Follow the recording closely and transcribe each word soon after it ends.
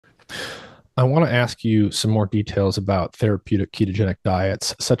I want to ask you some more details about therapeutic ketogenic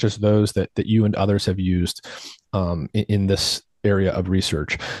diets, such as those that you and others have used in this area of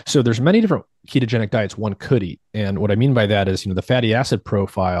research. So there's many different ketogenic diets one could eat. And what I mean by that is, the fatty acid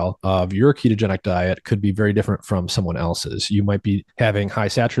profile of your ketogenic diet could be very different from someone else's. You might be having high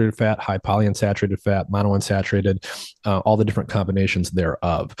saturated fat, high polyunsaturated fat, monounsaturated, all the different combinations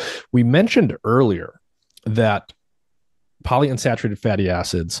thereof. We mentioned earlier that polyunsaturated fatty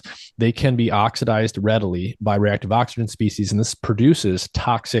acids, they can be oxidized readily by reactive oxygen species, and this produces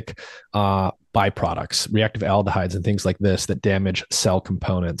toxic byproducts, reactive aldehydes and things like this that damage cell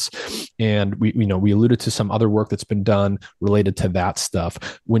components. And we alluded to some other work that's been done related to that stuff.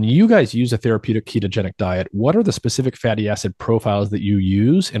 When you guys use a therapeutic ketogenic diet, what are the specific fatty acid profiles that you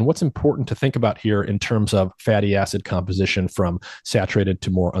use, and what's important to think about here in terms of fatty acid composition from saturated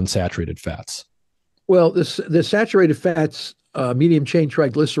to more unsaturated fats? Well, the saturated fats, medium chain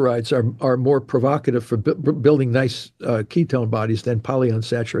triglycerides, are more provocative for building nice ketone bodies than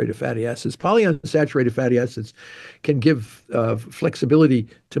polyunsaturated fatty acids. Polyunsaturated fatty acids can give flexibility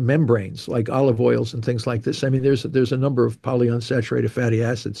to membranes like olive oils and things like this. I mean, there's a number of polyunsaturated fatty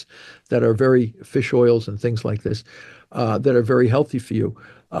acids that are very fish oils and things like this that are very healthy for you.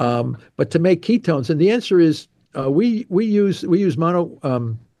 But to make ketones, and the answer is we use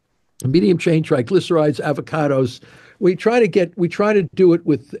medium chain triglycerides, avocados. We try to do it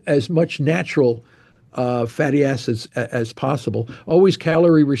with as much natural fatty acids as possible, always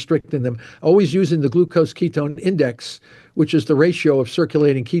calorie restricting them, always using the glucose ketone index, which is the ratio of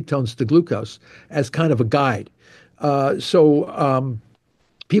circulating ketones to glucose, as kind of a guide. So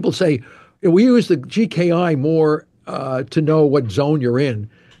people say we use the GKI more to know what zone you're in,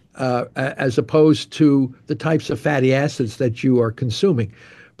 as opposed to the types of fatty acids that you are consuming.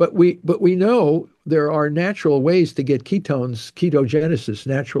 But we know there are natural ways to get ketones, ketogenesis,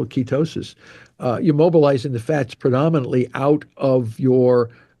 natural ketosis. You're mobilizing the fats predominantly out of your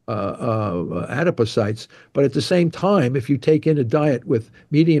adipocytes. But at the same time, if you take in a diet with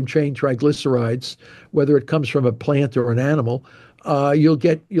medium chain triglycerides, whether it comes from a plant or an animal,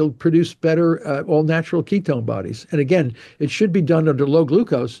 you'll produce better all natural ketone bodies. And again, it should be done under low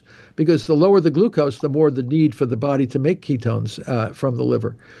glucose, because the lower the glucose, the more the need for the body to make ketones from the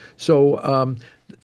liver. So